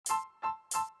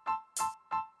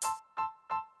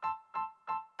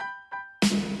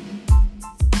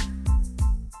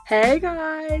Hey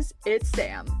guys, it's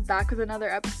Sam, back with another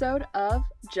episode of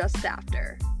Just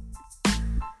After.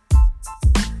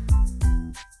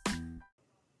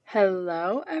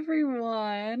 Hello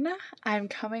everyone, I'm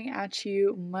coming at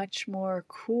you much more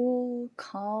cool,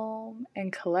 calm,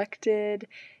 and collected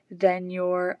than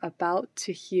you're about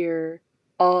to hear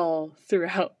all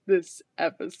throughout this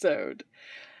episode.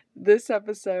 This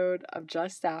episode of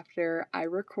Just After, I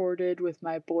recorded with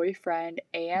my boyfriend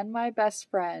and my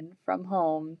best friend from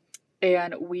home,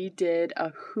 and we did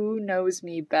a Who Knows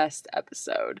Me Best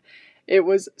episode. It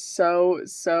was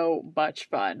so much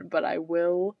fun, but I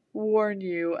will warn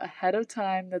you ahead of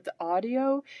time that the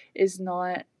audio is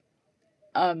not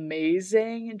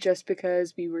amazing just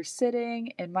because we were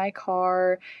sitting in my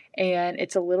car and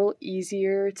it's a little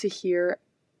easier to hear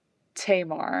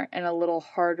Tamar and a little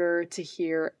harder to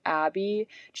hear Abby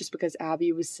just because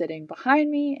Abby was sitting behind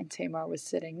me and Tamar was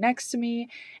sitting next to me,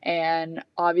 and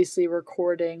obviously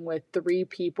recording with 3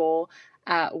 people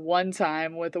at one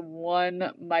time with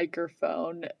one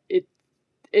microphone, it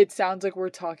sounds like we're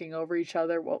talking over each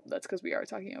other. Well, that's because we are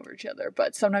talking over each other,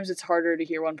 but sometimes it's harder to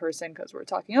hear one person because we're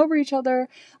talking over each other,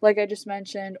 like I just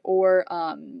mentioned, or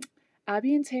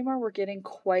Abby and Tamar were getting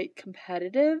quite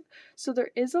competitive, so there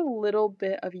is a little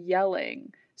bit of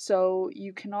yelling. So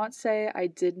you cannot say I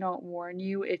did not warn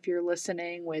you if you're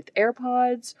listening with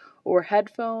AirPods or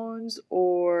headphones,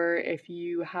 or if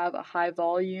you have a high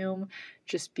volume.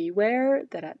 Just beware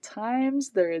that at times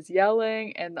there is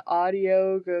yelling and the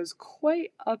audio goes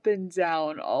quite up and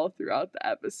down all throughout the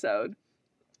episode.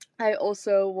 I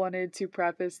also wanted to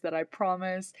preface that I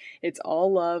promise it's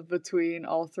all love between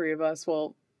all 3 of us.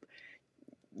 Well,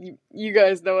 you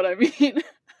guys know what I mean.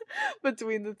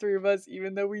 Between the 3 of us,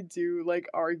 even though we do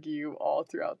argue all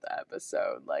throughout the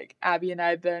episode. Abby and I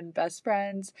have been best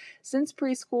friends since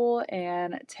preschool,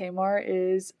 and Tamar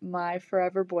is my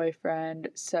forever boyfriend.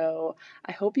 So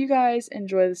I hope you guys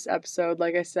enjoy this episode.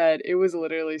 Like I said, it was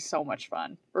literally so much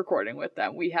fun recording with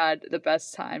them. We had the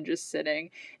best time just sitting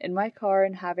in my car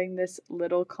and having this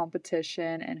little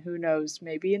competition, and who knows,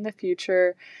 maybe in the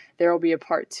future there will be a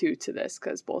part 2 to this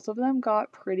because both of them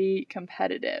got pretty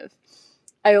competitive.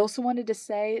 I also wanted to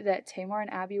say that Tamar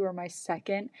and Abby were my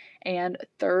second and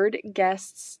third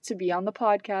guests to be on the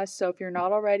podcast. So if you're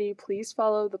not already, please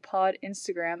follow the pod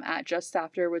Instagram at Just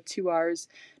After with 2 R's,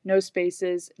 no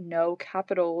spaces, no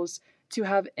capitals, to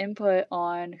have input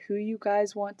on who you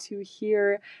guys want to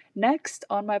hear next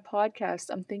on my podcast.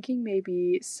 I'm thinking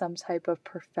maybe some type of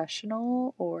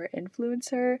professional or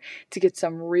influencer to get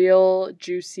some real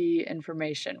juicy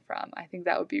information from. I think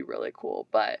that would be really cool.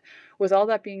 But with all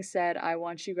that being said, I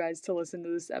want you guys to listen to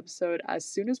this episode as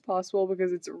soon as possible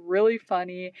because it's really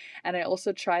funny. And I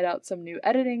also tried out some new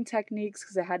editing techniques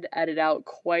because I had to edit out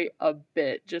quite a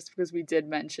bit just because we did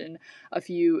mention a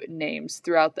few names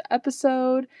throughout the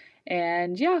episode.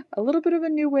 And yeah, a little bit of a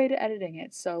new way to editing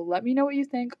it. So let me know what you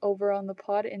think over on the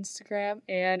pod Instagram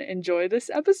and enjoy this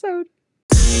episode.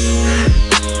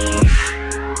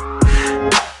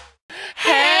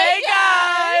 Hey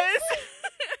guys!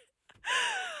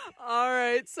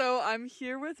 Alright, so I'm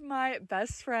here with my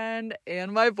best friend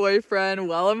and my boyfriend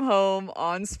while I'm home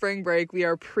on spring break. We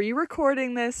are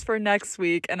pre-recording this for next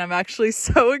week, and I'm actually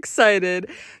so excited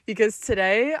because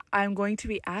today I'm going to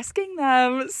be asking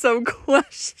them some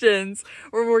questions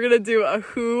where we're going to do a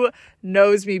Who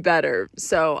Knows Me Better.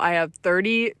 So I have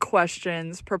 30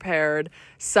 questions prepared,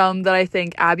 some that I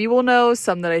think Abby will know,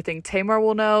 some that I think Tamar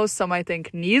will know, some I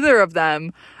think neither of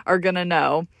them are going to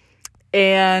know.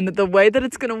 And the way that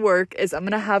it's going to work is I'm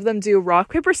going to have them do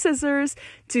rock, paper, scissors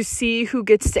to see who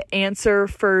gets to answer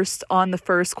first on the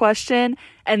first question.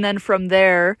 And then from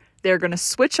there, they're going to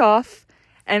switch off.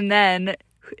 And then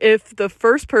if the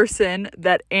first person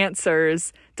that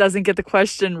answers doesn't get the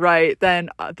question right, then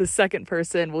the second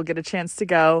person will get a chance to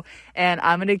go. And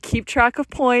I'm going to keep track of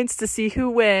points to see who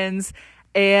wins.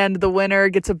 And the winner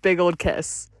gets a big old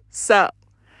kiss. So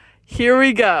here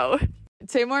we go.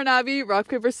 Tamar and Abby, rock,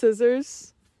 paper,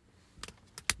 scissors.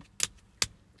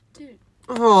 Dude.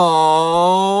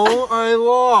 Oh, I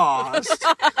lost.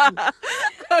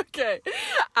 Okay.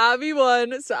 Abby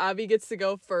won, so Abby gets to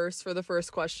go first for the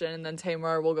first question, and then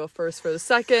Tamar will go first for the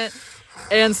second,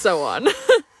 and so on.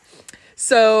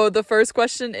 So the first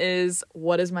question is,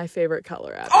 what is my favorite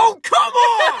color, Abby? Oh, come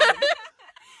on!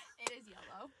 It is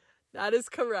yellow. That is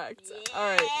correct. Yeah. All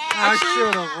right. I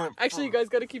should have went. Actually, you guys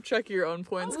got to keep track of your own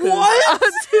points. What? I'm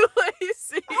too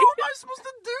lazy. How am I supposed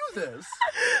to do this?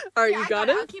 All right, Yeah, you I got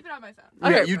it? I'll keep it on my phone.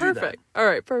 Okay, you do that. perfect. All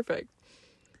right, perfect.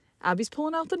 Abby's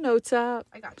pulling out the notes app.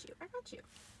 I got you.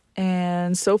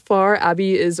 And so far,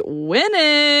 Abby is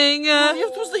winning.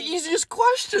 This was the easiest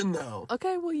question, though.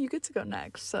 Okay, well, you get to go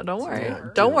next, so don't worry. Yeah,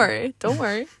 Don't worry. Don't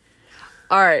worry.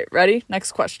 All right, ready?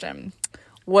 Next question.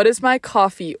 What is my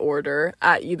coffee order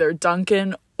at either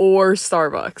Dunkin' or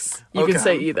Starbucks? You can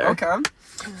say either. Okay.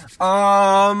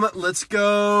 Let's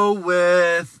go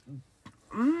with...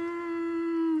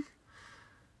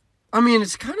 I mean,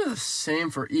 it's kind of the same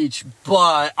for each,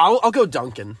 but I'll go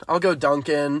Dunkin'. I'll go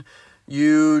Dunkin'.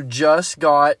 You just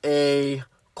got a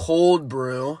cold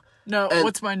brew. No,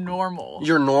 what's my normal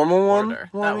Your normal one? order?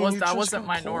 Well, That wasn't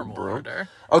my normal order.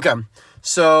 Okay.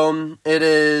 So, it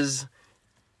is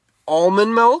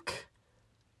almond milk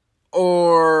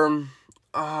or...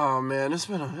 Oh, man, it's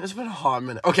been a hot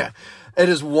minute. Okay. It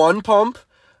is 1 pump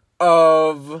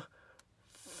of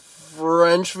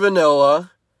French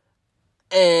vanilla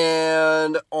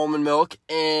and almond milk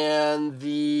and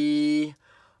the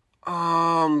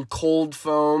cold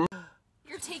foam.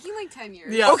 You're taking like 10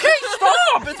 years. Yeah. Okay,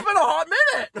 stop! It's been a hot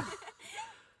minute.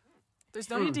 There's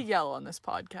no need to yell on this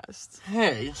podcast.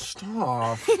 Hey,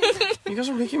 stop. You guys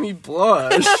are making me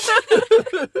blush.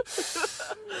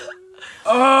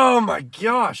 Oh my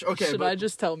gosh. Okay. Should I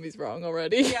just tell him he's wrong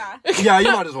already? Yeah. Yeah,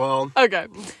 you might as well. Okay.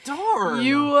 Darn.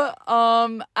 You,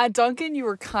 at Dunkin', you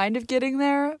were kind of getting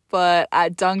there, but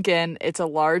at Dunkin', it's a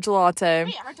large latte.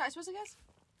 Wait, aren't I supposed to guess?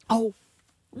 Oh.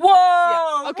 Whoa!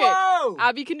 Yeah. Okay. Whoa!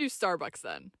 Abby can do Starbucks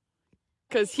then.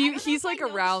 Because I don't know he's if I like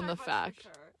know around the Starbucks for fact.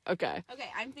 sure. Okay. Okay,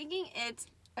 I'm thinking it's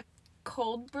a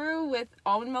cold brew with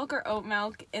almond milk or oat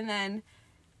milk, and then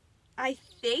I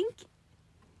think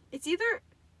it's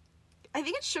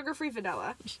sugar-free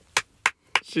vanilla.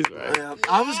 She's right. Yeah,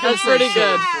 I was gonna That's say pretty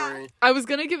good. sugar-free. I was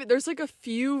gonna give it, there's like a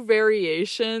few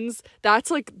variations. That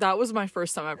was my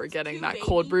first time ever getting too that baby.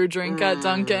 cold brew drink at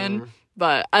Dunkin'.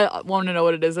 But I want to know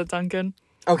what it is at Dunkin'.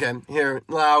 Okay, here.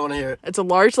 I want to hear it. It's a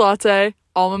large latte,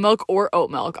 almond milk or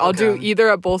oat milk. I'll do Okay. either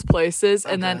at both places,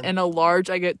 and then Okay. in a large,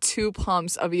 I get 2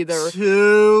 pumps of either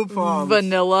 2 pumps.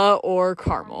 vanilla or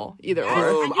caramel, either or.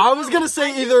 Boom. I was gonna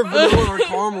say either vanilla or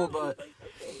caramel, but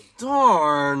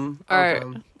darn. All right,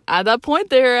 Okay. add that point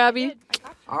there, Abby.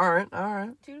 All right.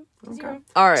 2-0.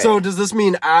 All right. So does this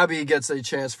mean Abby gets a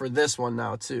chance for this one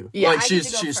now too? Yeah. Like I she get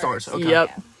to go starts. first. Okay.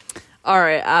 Yep. All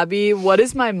right, Abby. What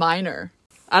is my minor?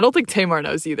 I don't think Tamar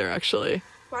knows either, actually.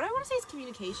 Why do I want to say it's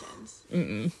communications?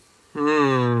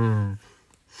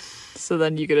 So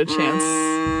then you get a chance.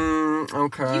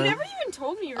 Okay. You never even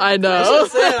told me. I know.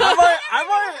 I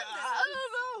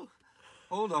don't know.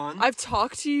 Hold on. I've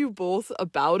talked to you both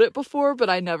about it before, but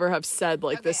I never have said,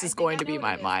 like, Okay, this I is think going I to know be what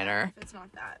my it is minor. if it's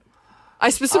not that. I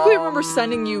specifically remember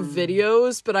sending you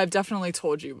videos, but I've definitely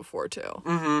told you before,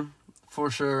 too. For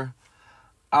sure.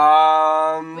 Wait, do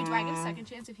I get a second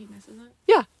chance if he misses it?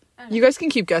 Yeah. You guys can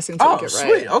keep guessing till Oh, you get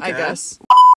right, sweet, I okay. guess.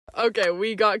 Okay,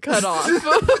 we got cut off.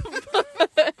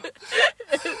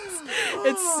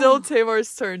 it's still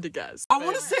Tamar's turn to guess. I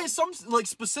want to say some like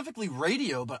specifically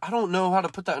radio, but I don't know how to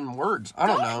put that in words. I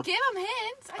don't know. Give him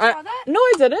hints. I saw that. No,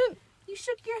 I didn't. You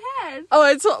shook your head. Oh,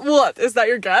 it's what? Is that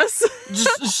your guess?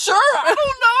 Just sure. I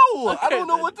don't know. I Okay, don't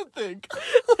know then. what to think.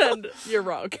 Then you're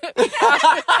wrong.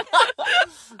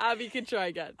 Abby can try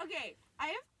again. Okay,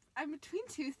 I'm between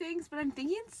 2 things, but I'm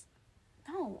thinking it's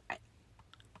no.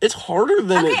 It's harder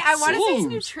than Okay, it I want to say it's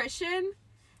seems. nutrition,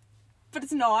 but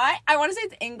it's not. I want to say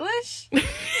it's English.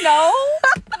 No,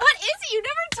 what is it? You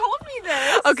never told me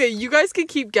this. Okay, you guys can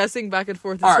keep guessing back and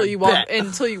forth All until right,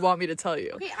 you want me to tell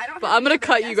you. Okay, I don't. But have I'm gonna any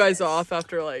cut other you guys guesses. off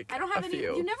after like I don't have a any.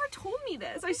 few. You never told me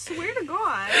this. I swear to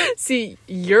God. See,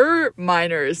 your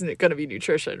minor isn't gonna be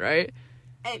nutrition, right?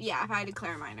 Yeah, if I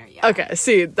declare minor, yeah. Okay,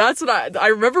 see, that's what I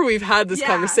remember. We've had this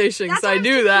conversation, That's so I why was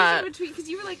knew that. because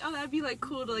you were like, oh, that'd be like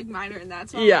cool to like minor in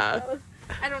that. So Yeah.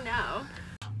 I don't know.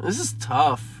 This is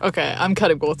tough. Okay, I'm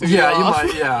cutting both of you Yeah, you off.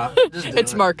 might. Yeah. Just do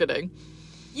It's it. marketing.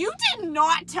 You did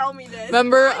not tell me this.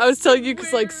 Remember, I was telling you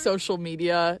because like swear. social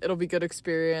media, it'll be good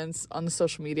experience on the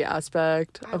social media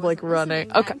aspect of like wasn't running.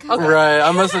 listening Okay, then, 'cause okay. Right.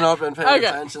 I mustn't have been paying Okay.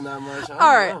 attention that much. I don't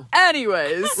All right. know.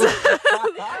 Anyways,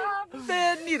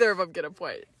 then neither of them get a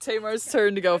point. Tamar's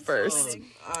turn to go first.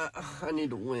 I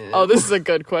need to win. Oh, this is a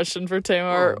good question for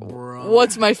Tamar. Oh, bro.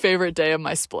 What's my favorite day of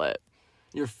my split?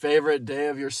 Your favorite day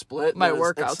of your split? My Then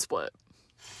workout it's split.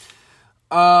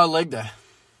 leg day.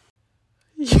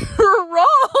 You're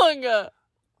wrong.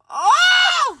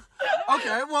 Oh!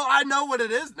 Okay, well, I know what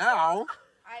it is now.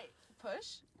 I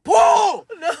push. Pull!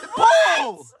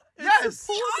 Pull! Yes!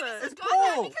 pull It's Got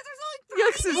that pull! because there's only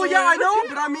Well, yeah, I know,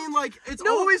 but I mean, like, it's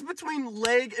always between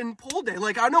leg and pull day.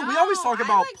 Like, I know we always talk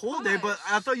about like pull day, but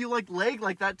I thought you liked leg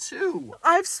like that too.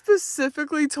 I've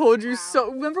specifically told you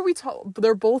so. Remember we talked,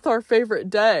 they're both our favorite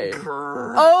day.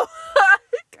 Grr. Oh,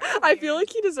 I feel like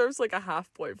he deserves like a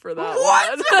half point for that.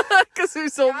 What? Because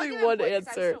there's only one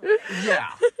answer. Yeah.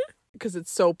 Because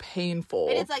it's so painful.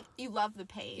 And it's like, you love the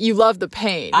pain. You love the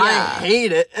pain. I Yeah.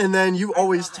 hate it, and then you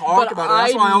always talk But about it.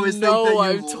 That's why I always think that you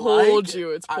I've told like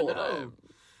you it's I pull day. know.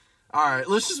 All right,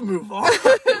 let's just move on.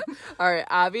 All right,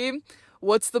 Abby,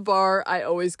 what's the bar I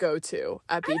always go to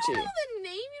at BG? I don't know the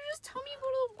name. You just tell me about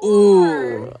a bar.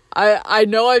 Ooh. I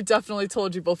know I've definitely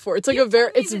told you before. It's like You've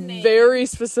told me the name. very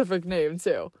specific name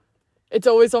too. It's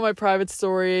always on my private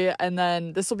story, and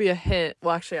then this will be a hint.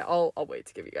 Well, actually, I'll wait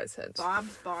to give you guys hints.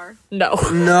 Bob's Bar. No.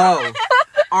 No.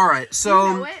 All right, so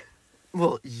You know it?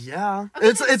 well, yeah, Okay,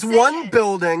 it's then say one it.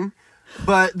 building,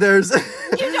 but there's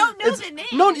You don't know the name.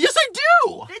 no. Yes, I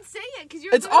do. Then say it, because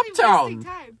you're It's literally Uptown. wasting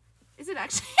time. Is it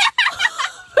actually?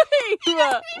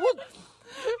 Well,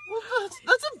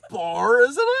 that's a bar,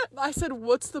 isn't it? I said,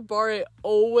 what's the bar I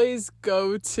always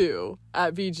go to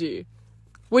at BG?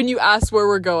 When you ask where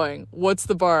we're going, what's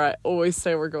the bar I always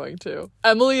say we're going to?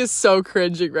 Emily is so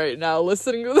cringing right now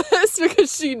listening to this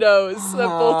because she knows that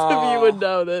both of you would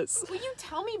know this. Will you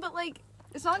tell me? But like,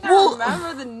 it's not like Well- I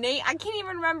remember the name. I can't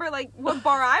even remember like what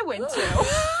bar I went to.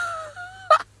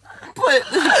 But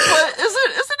isn't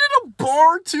it a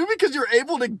bar too? Because you're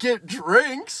able to get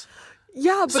drinks.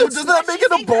 Yeah, but So it's, does that make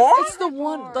it a bar? it's the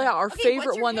one, yeah, our Okay, what's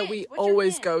favorite your one that hint? we What's your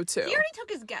always hint? go to. He already took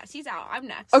his guess. He's out. I'm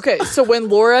next. Okay, so when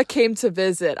Laura came to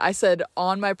visit, I said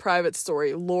on my private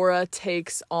story, Laura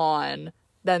takes on,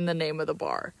 then the name of the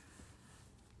bar.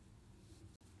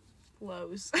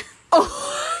 Lowe's.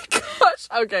 Oh my gosh.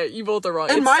 Okay, you both are wrong.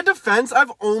 In It's- my defense,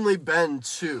 I've only been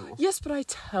two. Yes, but I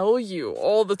tell you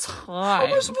all the How am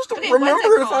time. I supposed to Okay, what's remember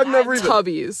it if called? I've never even?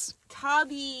 Tubbies.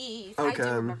 Tubby's. I do Okay.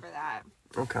 remember that.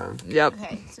 Okay. Yep.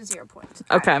 Okay, so 0 points.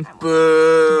 Okay. Alright, I won.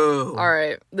 Boo. All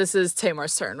right, this is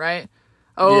Tamar's turn, right?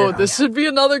 Oh, Yeah. this should be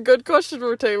another good question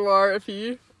for Tamar if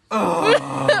he... This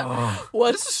is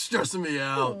What's stressing me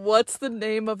out. What's the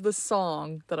name of the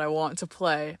song that I want to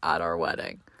play at our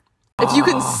wedding? If you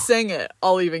can sing it,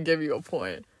 I'll even give you a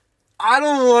point. I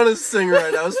don't want to sing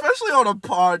right now, especially on a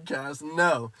podcast.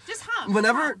 No. Just hum.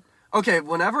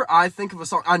 Whenever I think of a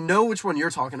song, I know which one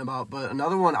you're talking about, but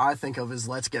another one I think of is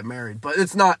 "Let's Get Married," but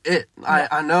it's not it.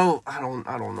 I know. I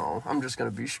don't know. I'm just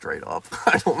gonna be straight up.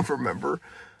 I don't remember.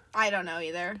 I don't know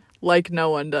either. Like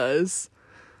no one does.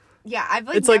 Yeah, I've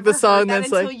like It's like never the song heard that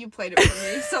that's until like- you played it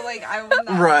for me. So like I will not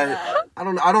know Right. that.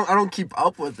 I don't keep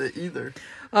up with it either.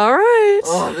 All right.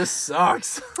 Oh, this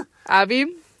sucks. Abby,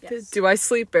 Yes. do I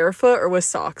sleep barefoot or with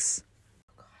socks?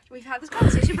 We've had this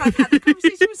conversation, but I've had this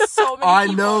conversation with so many I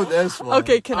people. know this one.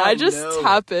 Okay, can I just know.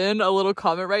 tap in a little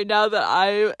comment right now that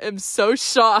I am so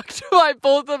shocked by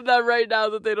both of them right now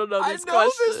that they don't know I these know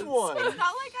questions. this one. It's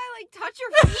not like I like touch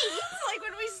your feet like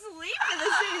when we sleep in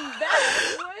the same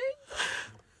bed. What?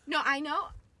 No, I know.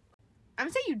 I'm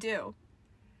gonna say you do.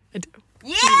 I do.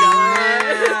 Yeah.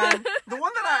 Yeah. The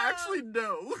one that I actually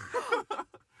know.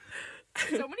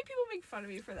 So many people make fun of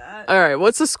me for that. All right,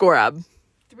 what's the score, Ab?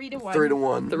 3-1.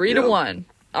 3-1. 3-1.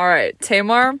 All right,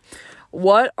 Tamar,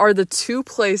 what are the two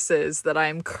places that I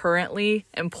am currently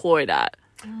employed at?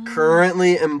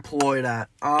 Currently employed at.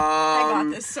 I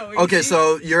got this so easy. Okay,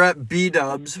 so you're at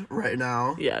B-Dubs right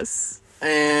now. Yes.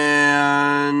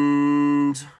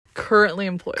 And Currently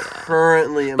employed at.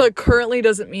 currently But currently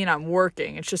doesn't mean I'm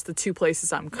working. It's just the two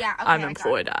places I'm Yeah, okay, I'm I got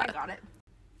employed it. I at. got it.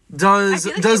 does I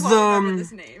feel like does you the won't remember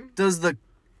this name. does the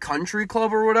country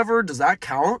club or whatever, does that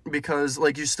count? Because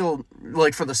like you still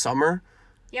like for the summer?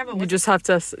 Yeah, but You what just got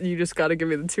to give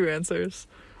me the two answers.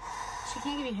 she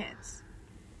can't give you hints.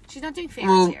 She's not doing favors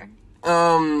Well, here.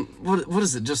 What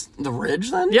is it? Just the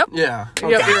Ridge then? Yep. Yeah. Yep,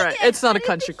 Okay. you're right. It's not a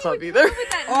country club either.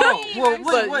 Oh, well,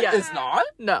 But wait, yeah. it's not?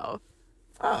 No.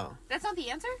 Oh. That's not the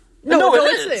answer? No, No, it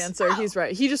it's the is. answer. He's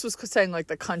right. He just was saying like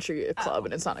the country club,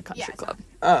 and it's not a country Yeah, it's club.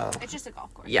 Oh. It's just a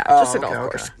golf course. Yeah, Oh, just a okay, golf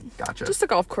okay. course. Gotcha. Just a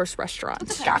golf course restaurant.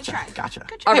 Okay, Gotcha. good try. Gotcha.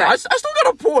 Good All try. Hey, right. I still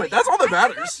got a point. That's all that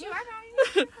matters. I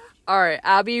got you. All right,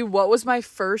 Abby, what was my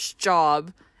first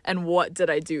job, and what did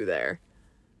I do there?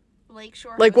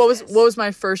 Lakeshore Like, hostess. what was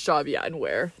my first job? Yeah, and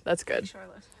where? That's good. Lakeshore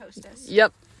hostess.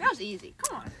 Yep. That was easy.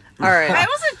 Come on. All right. I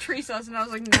was like tree sauce, and I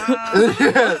was like, no.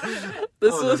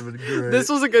 This Oh, was that'd been great. this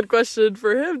was a good question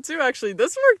for him too. Actually,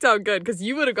 this worked out good because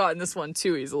you would have gotten this one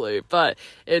too easily. But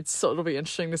it'll be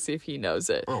interesting to see if he knows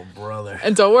it. Oh, brother.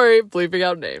 And don't worry, bleeping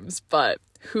out names. But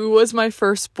who was my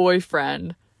first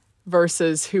boyfriend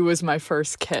versus who was my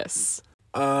first kiss?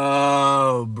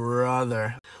 Oh,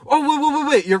 brother. Oh,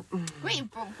 wait. You're Wait,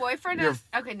 boyfriend You're- of...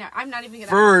 Okay, no, I'm not even gonna...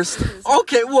 first.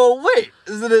 Okay, well, wait.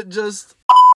 Isn't it just...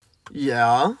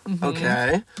 Yeah,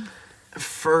 okay.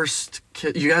 First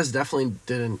kiss. You guys definitely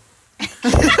didn't...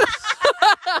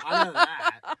 I know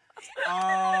that.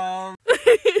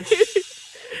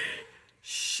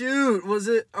 Shoot, was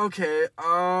it... Okay,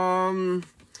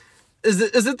 Is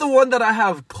it the one that I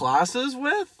have classes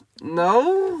with?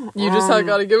 No? You just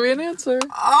gotta give me an answer.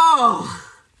 Oh!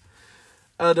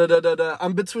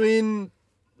 I'm between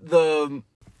the...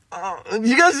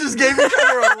 you guys just gave each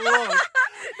other a look.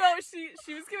 No,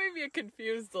 she was giving me a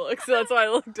confused look, so that's why I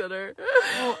looked at her.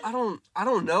 Well, I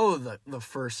don't know the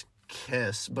first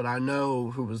kiss, but I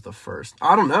know who was the first.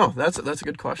 I don't know. That's a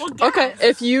good question. Well, Okay,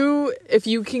 if you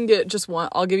can get just one,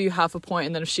 I'll give you half a point,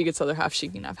 and then if she gets the other half, she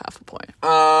can have half a point.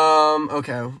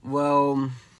 Okay.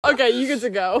 Well, Okay, you get to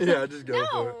go. yeah, just go for it.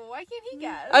 No, why can't he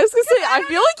guess? I was gonna say, I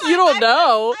feel like you don't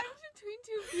know. I'm between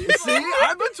two people. See,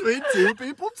 I'm between two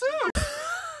people too.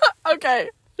 Okay.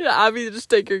 Yeah, Abby, just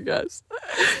take your guess. What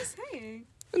are you saying?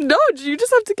 No, you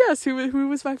just have to guess who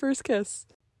was my first kiss.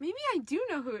 Maybe I do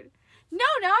know who it... No,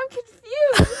 now I'm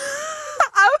confused.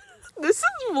 This is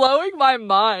blowing my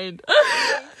mind. No,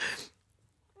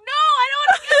 I don't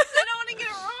want to guess. I don't want to get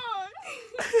it wrong.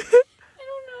 I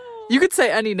don't know. You could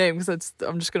say any name because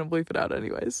I'm just gonna bleep it out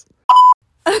anyways.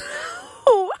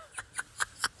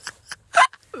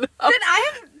 Then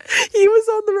I have... He was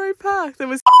on the right path. It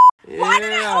was. Why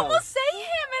did I almost say him?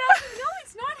 And I was like, no,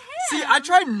 it's not him. See, I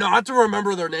try not to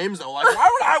remember their names though. Like, why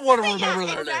would I want to remember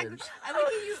their exactly. names? I like how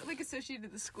you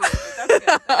associated the school. That's good.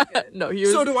 That's good. No, he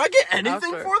was. So do I get anything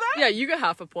after. for that? Yeah, you get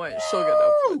half a point. She'll get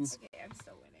no points. Okay, I'm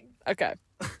still winning. Okay.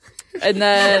 And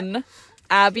then,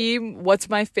 Abby, what's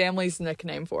my family's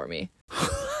nickname for me?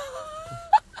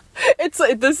 It's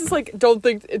like, this is like, don't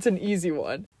think it's an easy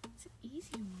one. It's an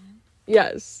easy one.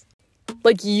 Yes.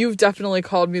 Like, you've definitely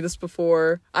called me this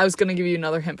before. I was gonna give you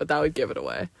another hint, but that would give it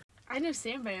away. I know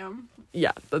Sam Bam.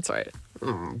 Yeah, that's right.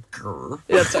 Grr.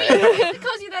 That's right. He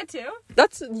calls you that too?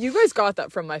 That's, you guys got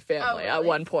that from my family Oh, at really?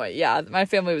 one point. Yeah, my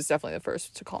family was definitely the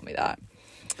first to call me that.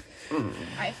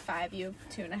 I have 5, you have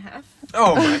 2.5.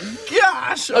 Oh my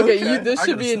gosh. Okay, this I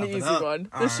should gotta be an step it easy up. one.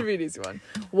 All This should be an easy one.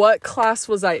 What class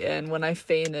was I in when I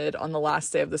fainted on the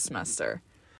last day of the semester?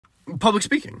 right. Public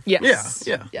speaking. Yes.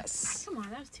 Yeah. Yes. Come on,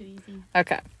 that was too easy.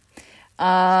 Okay.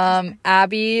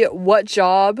 Abby, what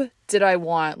job did I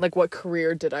want? Like, what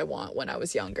career did I want when I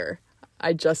was younger?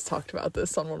 I just talked about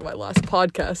this on one of my last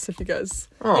podcasts, if you guys,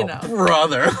 Oh, you know.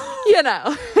 brother. You know.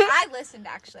 I listened,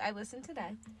 actually. I listened today.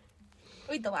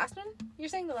 Wait, the last one? You're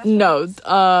saying the last one?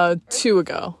 No, 2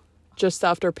 ago. Just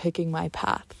after picking my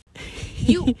path.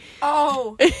 You...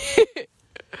 Oh.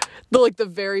 The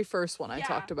very first one I Yeah.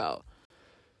 talked about.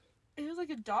 It was like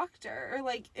a doctor, or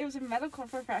like, it was a medical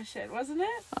profession, wasn't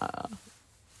it?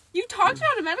 You talked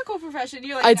about a medical profession.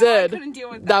 You're like, I no, did. I couldn't deal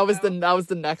with that. That was though. that was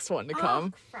the next one to Oh,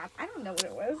 come. crap. I don't know what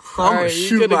it was. I'm gonna Alright, you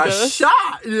shoot gonna my go?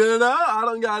 shot, you know? I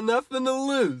don't got nothing to It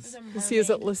lose. was a Because he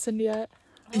hasn't mermaid. listened yet.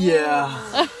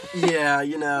 Yeah. Yeah,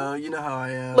 you know how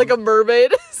I am. Like a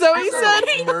mermaid. So he said.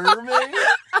 mermaid?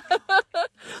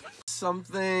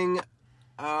 Something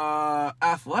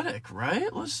athletic,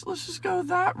 right? Let's just go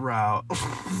that route.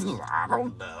 I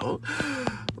don't know.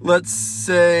 Let's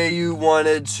say you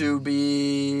wanted to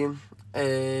be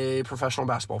a professional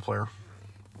basketball player.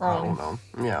 I don't know.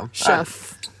 Yeah.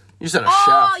 Chef. You said a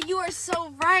Oh, chef. you are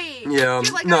so right. Yeah,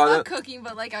 You're like, no, I love that- cooking,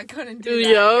 but like I couldn't do that.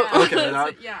 Yep. Yeah. Okay,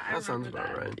 that, Yeah, I that sounds remember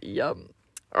about that. right. Yep.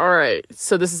 All right.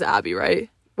 So this is Abby, right?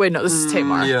 Wait, no, this is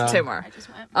Tamar. yeah. Tamar. I just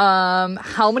went.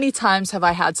 How many times have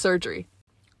I had surgery?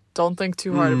 Don't think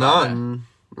too hard about it. None,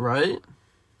 right?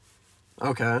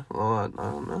 Okay, well, I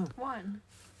don't know. 1.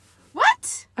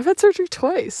 What? I've had surgery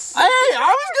twice. Hey,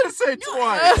 I was gonna say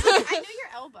twice. I know your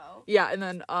elbow. Yeah, and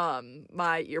then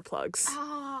my earplugs.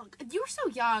 Oh, you were so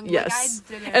young. Yes.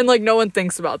 Like, I didn't. And like no one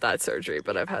thinks about that surgery,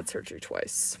 but I've had surgery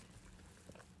twice.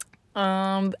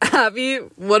 Abby,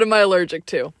 what am I allergic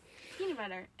to? Peanut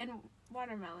butter and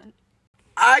watermelon.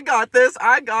 I got this.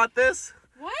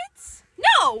 What?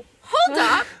 No! Hold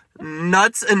up!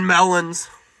 Nuts and melons.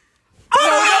 No,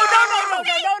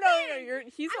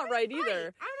 he's not right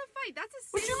either. I'm gonna fight. That's a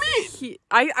What sin. you mean?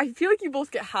 I feel like you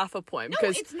both get half a point No,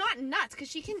 because it's not nuts because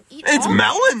she can eat. It's all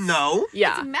melon, nuts. though.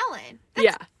 yeah, It's melon.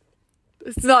 yeah.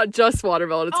 It's not just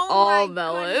watermelon; it's Oh all my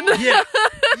melon. goodness. Yeah,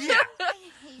 I hate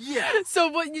yeah.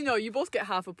 So, but you both get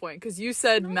half a point because you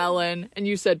said melon and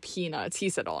you said peanuts. He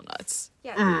said all nuts.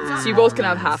 Yeah. Mm. it's not So you both can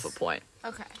have half a point.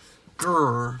 Okay.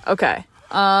 Grr. Okay.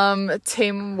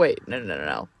 Wait,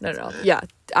 no. Yeah,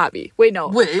 Abby. Wait, no.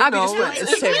 Wait, Abby no, just wait, went.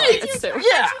 it's It's Tamar. me. It's Tamar.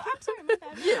 Yeah. I'm sorry, my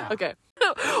bad. Yeah. Okay.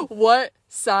 What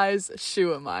size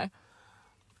shoe am I?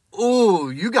 Ooh,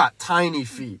 you got tiny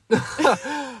feet.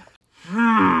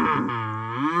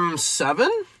 7?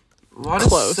 What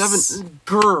Close. is 7?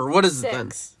 Grr, what is it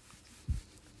then? 6.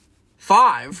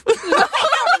 5? That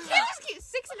was cute.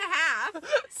 6.5.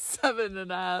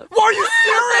 7.5. Are you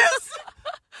serious?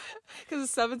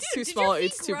 Because a 7's too Did small, your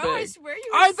feet 8's too grow? I big. swear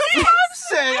you I were that's 6. what I'm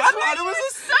saying. I thought it was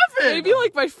a 7. Maybe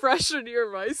like my freshman year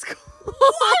of high school.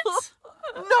 What?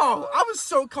 No, I was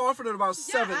so confident about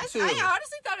 7 I too.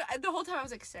 honestly thought the whole time I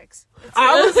was like 6.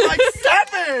 I was like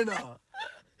 7.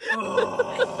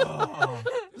 Oh,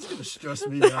 it's gonna stress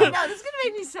me out. No, this is gonna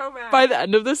make me so mad. By the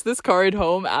end of this car ride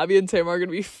home, Abby and Tamar are going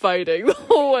to be fighting the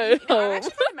whole way I'm home.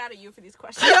 actually kind of mad at you for these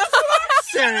questions. That's what I'm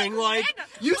saying. Like,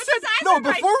 you What said, size no, are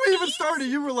my before we even feet? started,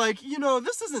 you were like,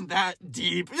 this isn't that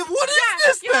deep. What is Yeah,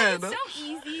 this you're then? like, it's so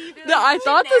easy. They're No, I like,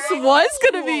 thought this generic. was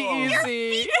going to be Whoa.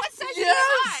 easy. What size shoe am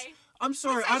Yes. I? I'm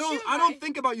sorry, What size shoe I am don't I?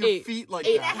 think about your 8. feet like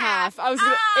 8 that. and a half. I was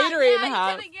going to 8 or 8 and a You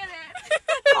half. didn't get it.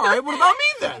 All right, what about me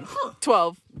then? Huh.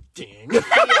 12. Dang.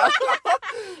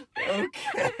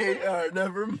 Okay, all right,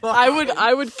 never mind.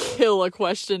 I would kill a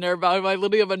questionnaire about him. I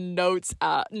literally have a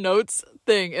notes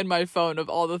thing in my phone of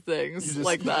all the things You just,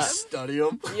 like you that. just study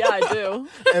them Yeah, I do.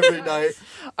 every night.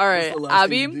 All What's right, the last thing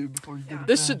Abby. you do before you go to bed?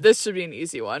 This should be an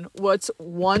easy one. What's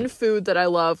one food that I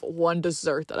love, one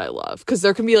dessert that I love? Because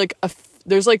there can be like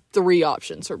there's like 3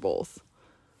 options for both.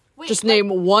 Wait, Just like,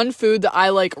 name one food that I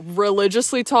like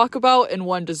religiously talk about and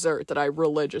one dessert that I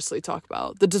religiously talk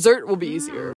about. The dessert will be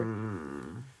easier. I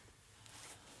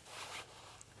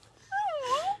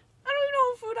don't even know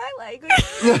what food I like.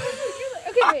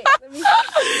 Okay, wait. Let me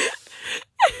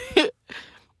see.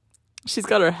 She's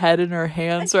got her head in her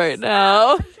hands right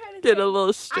now. I'm trying to Get a think. little I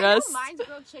know stressed. mine's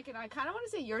grilled chicken. I kind of want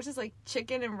to say yours is like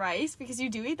chicken and rice because you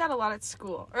do eat that a lot at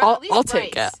school. Or at least I'll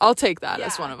take rice. it. I'll take that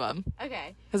as Yeah. one of them.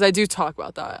 Okay. Because I do talk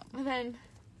about that. And then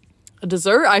A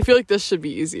dessert? I feel like this should be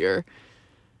easier.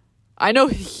 I know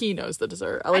he knows the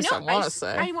dessert. At least I want to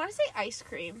say. I want to say ice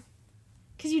cream.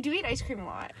 Because you do eat ice cream a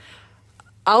lot.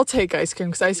 I'll take ice cream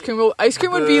because ice cream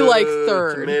would be like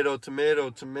third.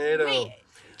 Tomato. Wait.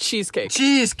 Cheesecake.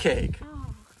 Cheesecake.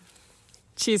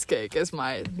 Cheesecake is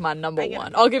my number I gotta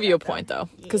one. go I'll give with you a that, point though,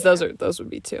 though. because Yeah. those would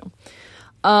be 2.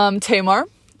 Tamar.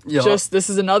 Yeah. This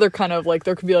is another kind of like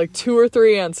there could be like 2 or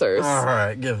 3 answers. All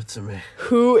right, give it to me.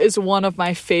 Who is one of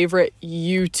my favorite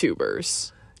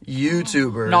YouTubers?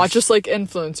 YouTubers. Not just like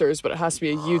influencers, but it has to be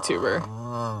a YouTuber.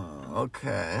 Oh,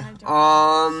 okay.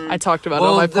 I talked about it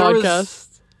on my there was- podcast.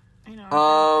 I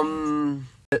know.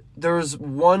 There was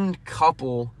one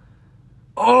couple.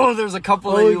 Oh, there's a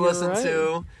couple that Oh, you you're listen right.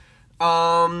 to.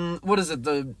 What is it?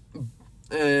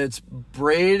 It's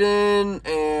Brayden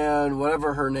and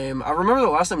whatever her name. I remember the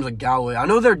last name was Galway. I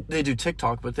know they do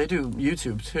TikTok, but they do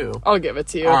YouTube too. I'll give it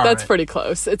to you. All That's right. pretty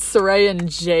close. It's Saray and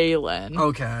Jalen.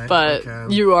 Okay. But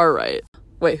okay. you are right.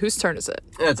 Wait, whose turn is it?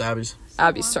 Yeah, it's Abby's.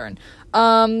 Abby's turn.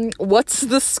 What's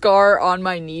the scar on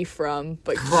my knee from?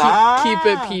 But keep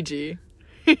it PG.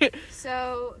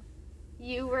 So,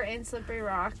 you were in Slippery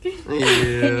Rock. Yeah.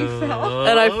 And you fell.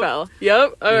 And I fell.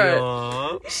 Yep. All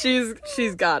right. Yeah.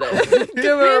 She's got it.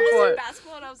 Give I her a was in point.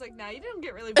 basketball and I was like, nah, you didn't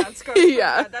get really bad scars.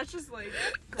 Yeah. That's just like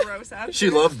gross after. She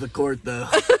loved the court though.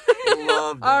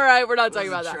 Loved it. All right, we're not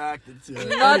talking Was about that. attracted to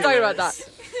it. Not talking about that.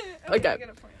 Okay. Okay. I got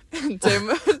a point.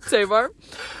 Tamar,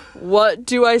 what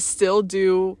do I still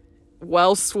do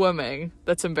while swimming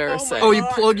that's embarrassing? Oh, you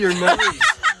plug your nose.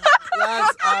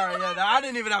 That's alright. Yeah, I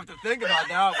didn't even have to think about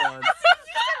that one.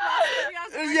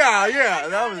 Yeah,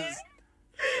 that was.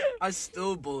 I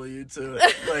still bully you to it.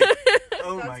 Like,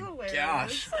 oh That's my hilarious.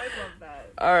 gosh. I love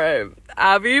that. All right.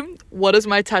 Abby, what does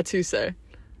my tattoo say?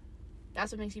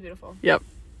 That's what makes you beautiful. Yep.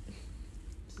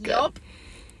 Yup.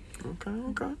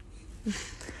 Okay.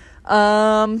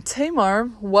 Tamar,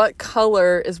 what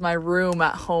color is my room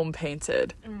at home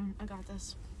painted? I got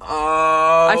this.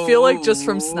 I feel like just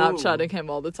from Snapchatting him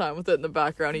all the time with it in the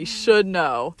background, he should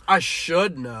know. I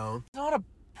should know. It's not a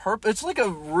purple. It's like a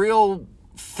real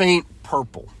faint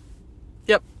purple.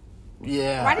 Yep.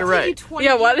 Yeah. Why did it You're take you right. 20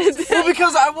 Yeah, why years did- to Well, say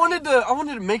because I wanted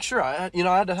to make sure I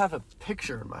had to have a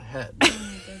picture in my head.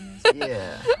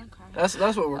 Yeah. That's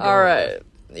what we're doing. All right.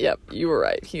 Yep, you were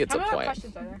right. He gets How a many point.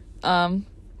 questions are there?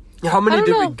 How many I don't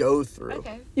did know. we go through?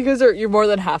 Okay. You guys you're more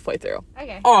than halfway through.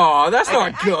 Okay. Oh, that's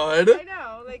not good. I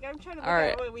know. Like, I'm trying to look All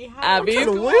right. at what we have. Abby?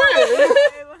 Kinda Like, weird.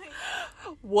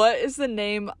 What is the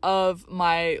name of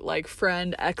my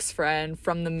ex-friend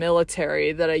from the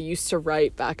military that I used to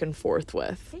write back and forth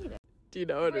with? Do you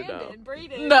know it or no?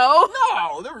 Braden. No.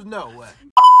 No, there was no way.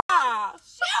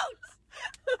 Shoot!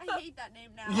 I hate that name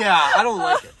now. Yeah, I don't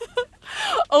like it.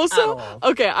 Also, At all.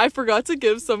 okay, I forgot to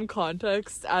give some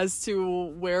context as to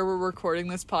where we're recording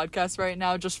this podcast right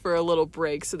now, just for a little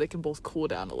break so they can both cool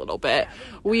down a little bit.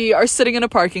 We are sitting in a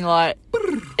parking lot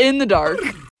in the dark.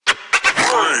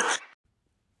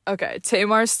 Okay,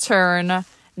 Tamar's turn.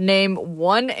 Name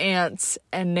one aunt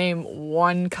and name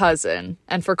one cousin.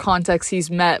 And for context,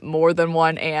 he's met more than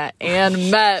one aunt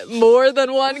and met more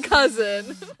than one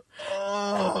cousin.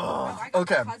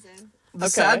 Okay. Cousin. The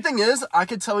sad thing is, I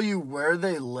could tell you where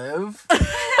they live,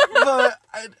 but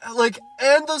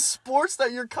and the sports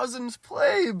that your cousins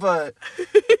play, but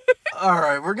all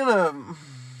right, we're gonna.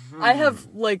 I have,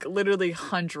 like, literally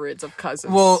hundreds of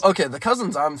cousins. Well, okay, the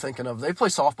cousins I'm thinking of, they play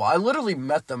softball. I literally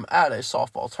met them at a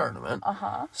softball tournament.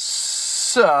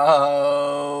 So,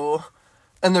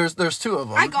 and there's two of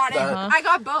them. I got it. I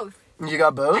got both. You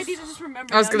got both? I need to just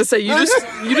remember. I was gonna say, you just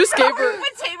gave her... When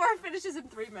Tamar finishes in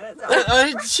 3 minutes.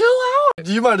 Chill out.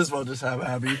 You might as well just have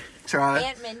Abby try.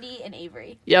 Aunt Mindy and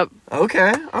Avery. Yep.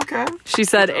 Okay. She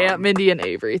said Aunt Mindy and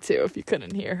Avery, too, if you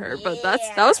couldn't hear her. But that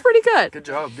was pretty good. Good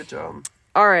job.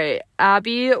 All right,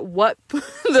 Abby, what...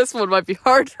 this one might be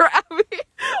hard for Abby.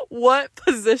 What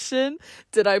position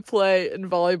did I play in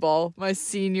volleyball my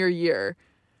senior year?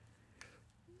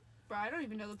 Bro, I don't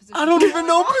even know the position. I don't even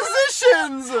know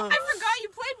positions. I forgot you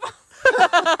played ball.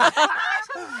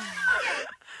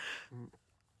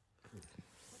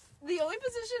 The only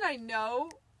position I know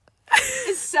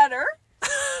is setter. I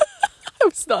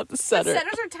was not the But setter.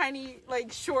 setters are tiny,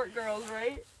 like, short girls,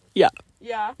 right? Yeah.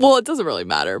 Yeah. Well, it doesn't really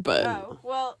matter, but... Oh,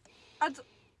 well,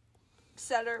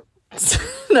 setter.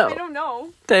 No. I don't know.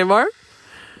 Tamar?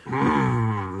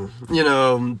 You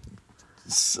know,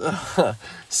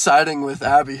 siding with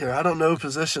Abby here. I don't know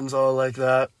positions all like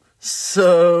that.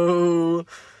 So,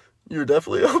 you're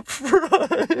definitely up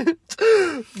front.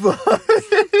 But...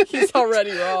 He's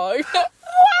already wrong.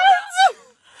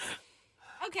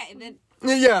 Okay, then.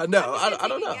 Yeah, no, I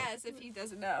don't know. Yes, if he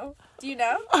doesn't know. Do you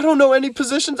know? I don't know any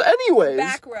positions anyways.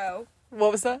 Back row.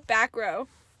 What was that? Back row.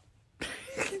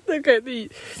 Okay,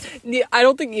 I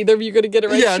don't think either of you are going to get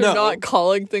it right. Yeah, You're no. not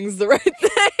calling things the right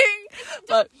thing.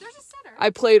 But There's a setter.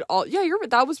 I played all... Yeah, you're right.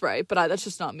 That was right, but that's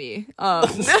just not me.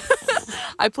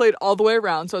 I played all the way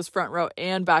around, so I was front row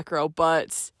and back row,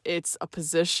 but it's a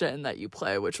position that you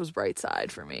play, which was right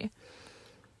side for me.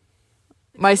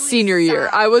 My senior year.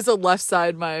 I was a left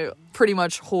side my pretty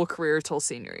much whole career till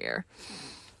senior year.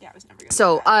 Yeah, I was never good.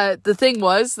 So, the thing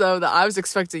was, though, that I was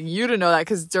expecting you to know that,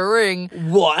 because during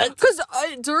my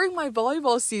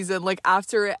volleyball season, like,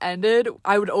 after it ended,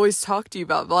 I would always talk to you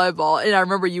about volleyball, and I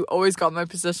remember you always got my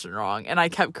position wrong, and I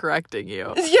kept correcting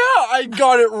you. Yeah, I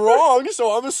got it wrong,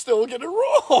 so I'm still get it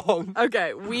wrong.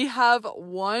 Okay, we have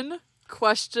one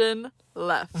question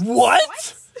left.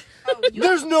 What? Oh,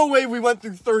 There's no way we went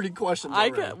through 30 questions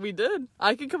already. We did.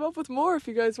 I can come up with more if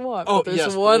you guys want. Oh, but there's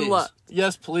yes, one please. left.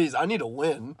 Yes, please. I need a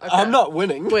win. Okay. I'm not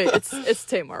winning. Wait, it's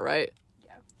Tamar, right?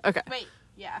 Yeah. Okay. Wait,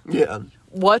 yeah. Yeah.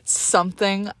 What's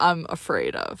something I'm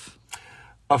afraid of?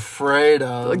 Afraid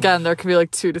of. Again, there could be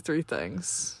like 2 to 3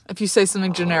 things. If you say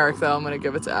something generic, though, I'm gonna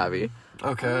give it to Abby.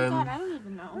 Okay. Oh God, I don't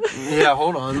even know. Yeah,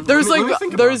 hold on. There's Let me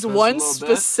think about there's this a one little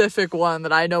bit. specific one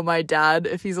that I know my dad,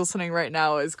 if he's listening right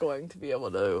now, is going to be able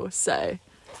to say.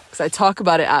 Because I talk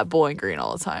about it at Bowling Green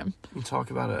all the time. You talk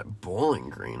about it at Bowling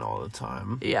Green all the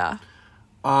time. Yeah.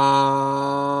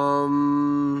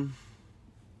 I'm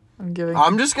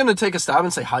just gonna take a stab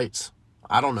and say heights.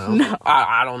 I don't know. No.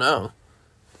 I don't know.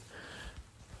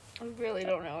 I really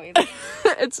don't know either.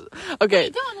 It's okay.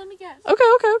 Wait, don't let me guess.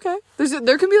 Okay.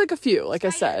 There can be like a few, like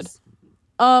I said.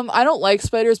 I don't like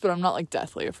spiders, but I'm not like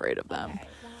deathly afraid of them. Okay,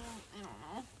 well, I don't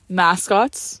know.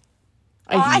 Mascots.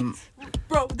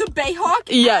 Bro, the Bayhawk?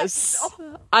 Yes.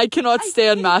 I cannot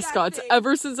stand hate that mascots. thing.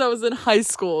 Ever since I was in high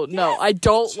school. No, I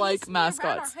don't like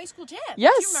mascots. Our high school gym.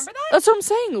 Yes. Do you remember that? That's what I'm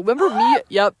saying. Remember me?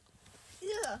 Yep.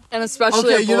 Yeah. And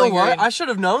especially Okay, at you know Bowling what? Green. I should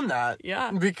have known that.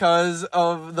 Yeah. Because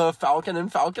of the Falcon and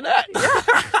Falconette.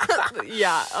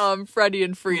 Yeah, Freddie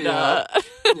and Frida.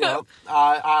 Yep.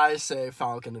 I say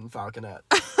Falcon and Falconette.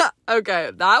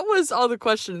 Okay, that was all the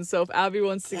questions. So if Abby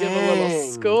wants to give a little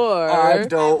Dang. score. I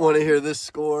don't want to hear this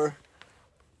score.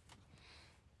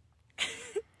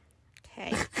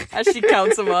 Okay. As she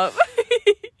counts them up.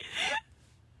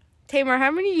 Tamar, how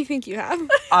many do you think you have?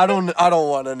 I don't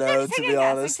want to know, to be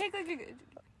honest. Take like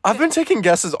I've been taking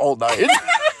guesses all night. you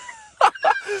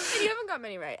haven't got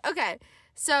many right. Okay.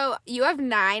 So you have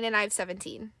 9 and I have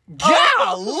 17.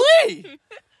 Golly!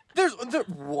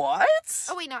 What?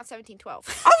 Oh wait, not 17,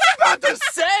 12. I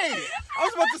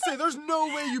was about to say, there's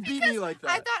no way you beat me like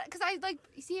that. Because I I like,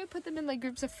 you see, I put them in like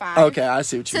groups of 5. Okay, I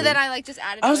see what you So mean. then I like just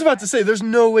added. I was about to say, there's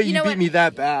no way you know beat what? me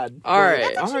that bad. All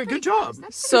right. All right, good job.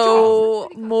 So,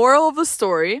 moral of the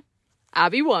story,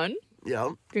 Abby won.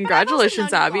 Yeah.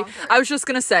 Congratulations, known you Abby. longer. I was just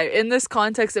going to say, in this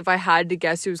context, if I had to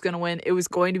guess who was going to win, it was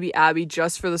going to be Abby,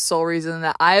 just for the sole reason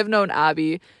that I have known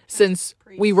Abby since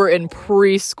we were in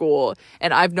preschool,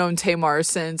 and I've known Tamar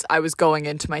since I was going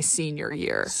into my senior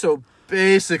year. So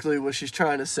basically what she's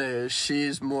trying to say is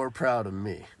she's more proud of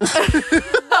me. Okay.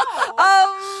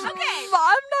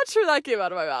 I'm not sure that came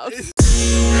out of my mouth.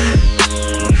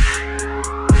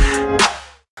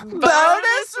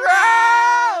 Bonus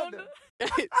round!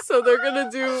 So they're gonna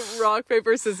do rock,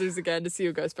 paper, scissors again to see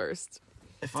who goes first.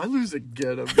 If I lose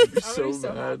again, I'm gonna be so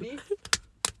mad. happy.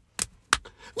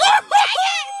 I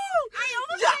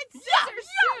almost said scissors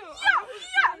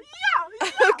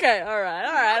too. Okay, alright.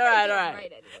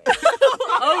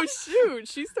 Oh shoot,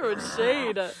 she's throwing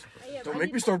shade. Don't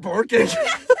make me start barking.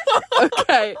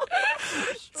 Okay.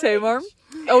 Tamar?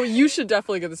 Oh, you should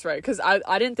definitely get this right, because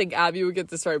I didn't think Abby would get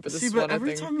this right, but this is but one I every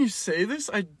think. time you say this,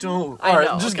 I don't. I All know,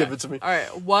 right, just okay. give it to me. All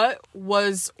right, what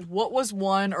was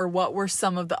one, or what were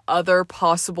some of the other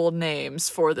possible names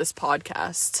for this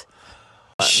podcast?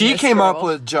 She Miss came up Girl.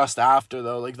 with just after,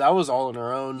 though. Like, that was all on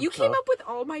her own. You so. came up with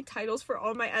all my titles for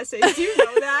all my essays. Do you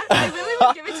know that? I really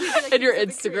would give it to you. Like, And your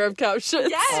it's something Instagram captions?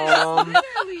 Yes,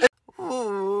 literally.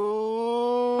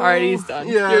 All right, he's done.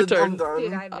 Yeah, Your turn. I'm done.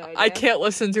 Dude, I have no idea. I can't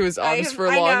listen to his ums for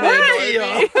I long. know. They annoy Hey!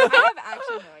 me. I have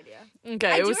actually no idea.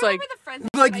 Okay, I it do was like, remember the friends.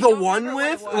 Like, I the don't one remember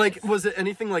what with, it was. like, was it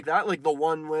anything like that? Like, the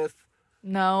one with...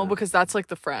 no, because that's like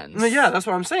the friends. No, yeah, that's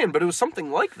what I'm saying, but it was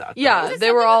something like that. though. Yeah, Was it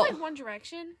they were something all... with, like One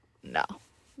Direction, No.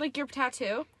 like your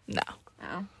tattoo. No.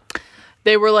 Oh.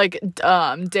 They were like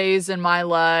days in my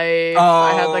life.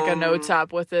 I had like a notes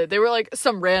app with it. They were like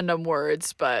some random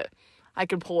words, but I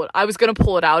could pull it. I was gonna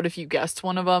pull it out if you guessed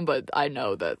one of them, but I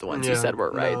know that the ones you Yeah, said were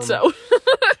right. no. So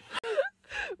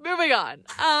moving on.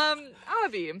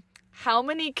 Abby, how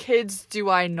many kids do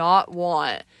I not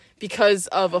want because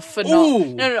of a Ooh.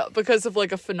 No, because of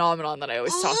like a phenomenon that I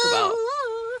always talk about.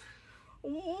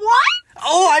 What?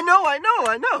 Oh, I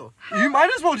know. You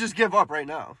might as well just give up right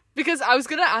now. Because I was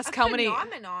gonna ask how many.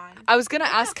 Phenomenon. I was gonna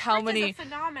ask how Frick is many. a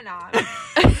phenomenon.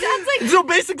 Sounds like So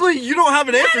basically, you don't have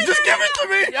an answer. Just give it to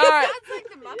me. All right. sounds like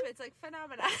the Muppets, like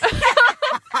phenomenon.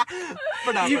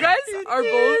 You guys are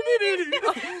both.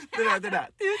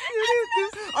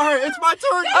 All right, it's my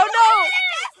turn. Oh no!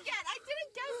 I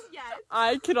didn't guess yet.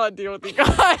 I cannot deal with you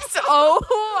guys.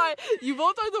 You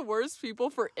both are the worst people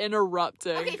for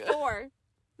interrupting. Okay, 4.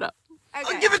 No.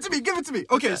 Okay. Give it to me.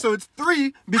 Okay, so it's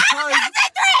 3 because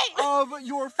of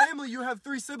your family. You have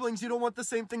 3 siblings. You don't want the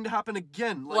same thing to happen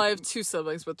again. Like, Well, I have 2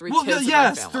 siblings, but 3 well, kids.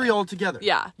 yes, in my family. 3 altogether.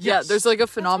 Yeah. Yes. There's like a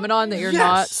phenomenon that you're Yes.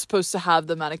 not supposed to have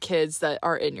the amount of kids that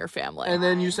are in your family. And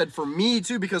then you said for me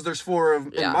too, because there's 4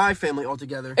 in Yeah. my family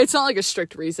altogether. It's not like a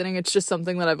strict reasoning. It's just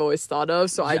something that I've always thought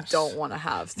of. So I Yes. don't want to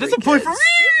have 3 That's a point kids. for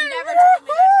me. Never told me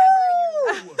that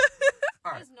ever in your life.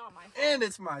 All right. That is not my fault. And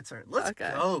it's my turn. Let's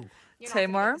Okay. go. You're not gonna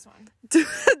Tamar? get this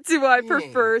one. Do I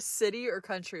prefer city or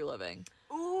country living?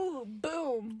 Ooh,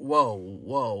 boom.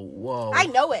 Whoa. I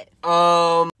know it.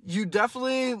 You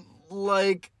definitely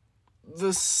like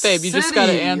the Babe, you just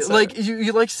gotta answer. Like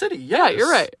you like city. Yes. Yeah,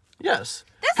 you're right. Yes.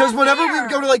 That's Because not whenever fair. we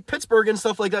go to like Pittsburgh and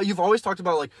stuff like that, you've always talked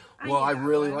about like, well, I knew that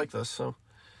really one. like this. So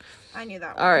I knew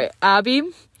that one. All right, Abby.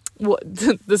 What?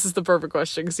 This is the perfect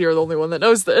question because you're the only one that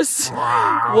knows this.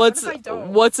 What if I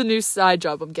don't? What's a new side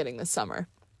job I'm getting this summer?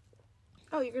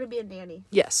 Oh, you're gonna be a nanny.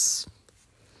 Yes.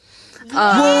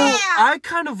 well, I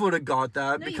kind of would have got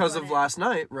that No, you because of wouldn't. last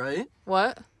night, right?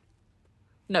 What?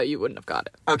 No, you wouldn't have got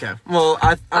it. Okay. Well,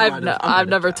 I've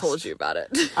never told you about it.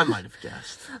 I might have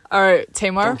guessed. All right,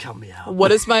 Tamar. Don't count me out.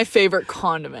 What is my favorite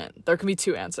condiment? There can be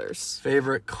 2 answers.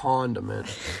 Favorite condiment?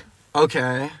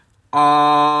 Okay.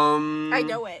 I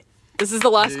know it. This is the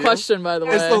last you? question, by the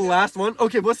way. It's the last one.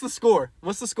 Okay, what's the score?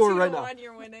 What's the score right now? 2-1,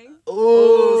 you're winning.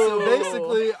 Oh, so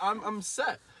basically, I'm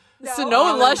set. So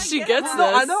no, unless she I gets get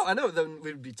this. it. I know. Then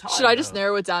we'd be tied. Should I just though.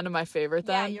 narrow it down to my favorite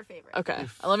Yeah, then? your favorite. Okay,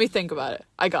 let me think about it.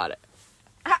 I got it.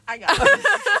 I got it.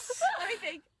 Let me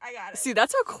think. I got it. See,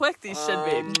 that's how quick these should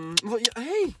be. Well, yeah,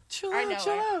 hey, chill I know out,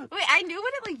 chill it. Wait, I knew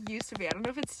what it like used to be. I don't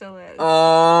know if it still is.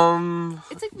 out.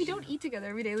 It's like we don't eat together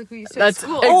every day like we used to That's at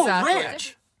school. Oh, exactly.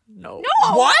 ranch. No.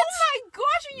 No! What? Oh my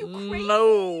gosh, are you crazy?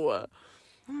 No.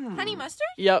 Honey mustard?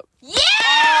 Yep. Yeah!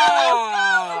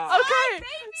 Ah. Okay.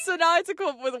 So now I have to come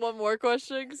up with one more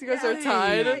question because you guys are Yay.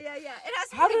 tied. Yeah. It has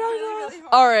to How be did I really, know? really hard.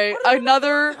 All right, How did I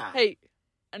another. know that? Hey,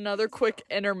 another quick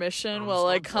intermission while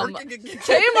I come. Barking again.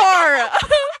 Tamar.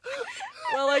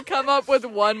 While I come up with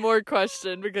one more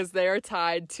question because they are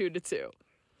tied 2-2.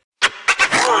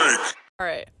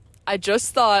 Alright, I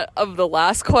just thought of the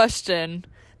last question,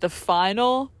 the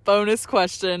final bonus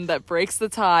question that breaks the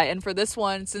tie. And for this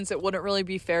one, since it wouldn't really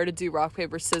be fair to do rock,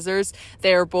 paper, scissors,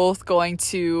 they are both going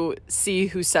to see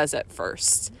who says it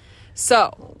first.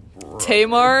 So,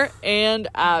 Tamar and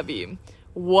Abby,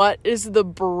 what is the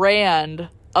brand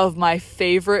of my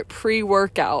favorite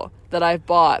pre-workout that I've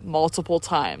bought multiple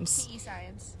times? HEE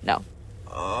Science. No.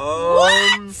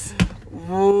 What?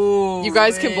 Whoa, You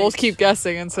guys can both keep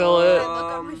guessing until Can I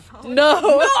look on my phone?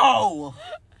 No!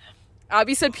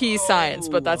 Abby said PE Science,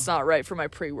 but that's not right for my I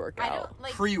pre-workout. don't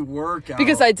like. Pre-workout.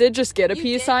 Because I did just get a You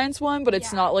PE did? Science one, but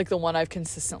it's Yeah. not like the one I've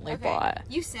consistently Okay. bought.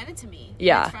 You sent it to me.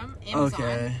 Yeah. It's from Amazon.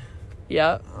 Okay.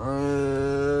 Yep.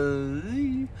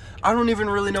 I don't even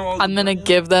really know all the I'm gonna brands.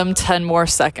 give them 10 more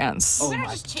seconds. Oh better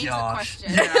my just change the gosh.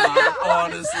 question. Yeah,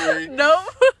 honestly. No.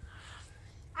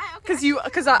 Okay.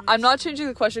 Because I'm not changing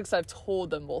the question because I've told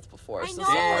them both before. I So know, it's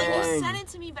not like hard. you sent it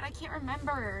to me, but I can't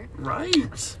remember.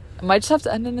 Right. I might just have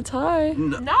to end in a tie.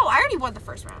 No. No, I already won the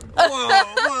first round.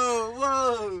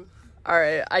 Whoa. All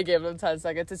right, I gave them 10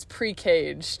 seconds. It's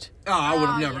pre-caged. Oh, I would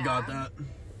have Oh, never yeah. got that.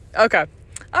 Okay.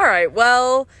 All right.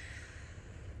 Well,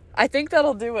 I think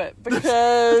that'll do it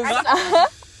because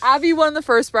Abby won the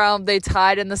first round. They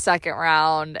tied in the second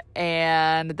round.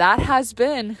 And that has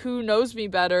been Who Knows Me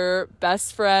Better,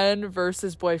 best friend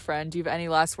versus boyfriend. Do you have any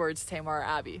last words, Tamar or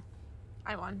Abby?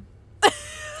 I won.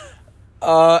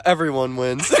 Everyone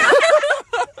wins.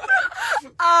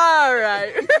 All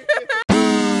right.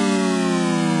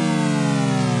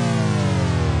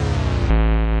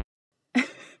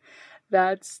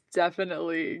 That's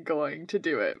definitely going to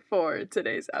do it for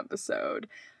today's episode.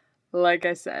 Like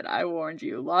I said, I warned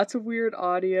you. Lots of weird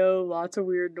audio, lots of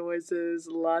weird noises,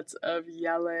 lots of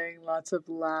yelling, lots of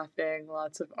laughing,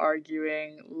 lots of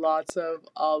arguing, lots of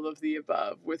all of the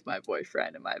above with my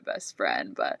boyfriend and my best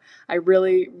friend. But I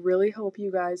really, really hope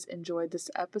you guys enjoyed this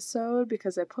episode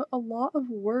because I put a lot of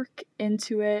work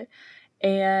into it.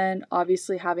 And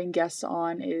obviously having guests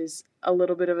on is a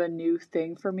little bit of a new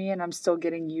thing for me and I'm still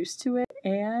getting used to it.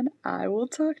 And I will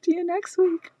talk to you next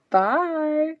week.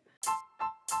 Bye.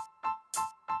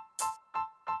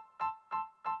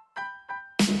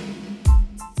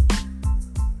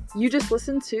 You just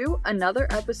listened to another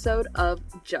episode of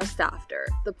Just After,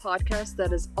 the podcast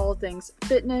that is all things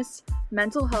fitness,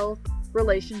 mental health,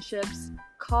 relationships,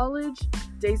 college,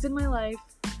 days in my life,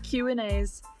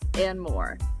 Q&As, and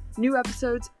more. New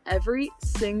episodes every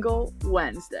single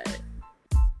Wednesday.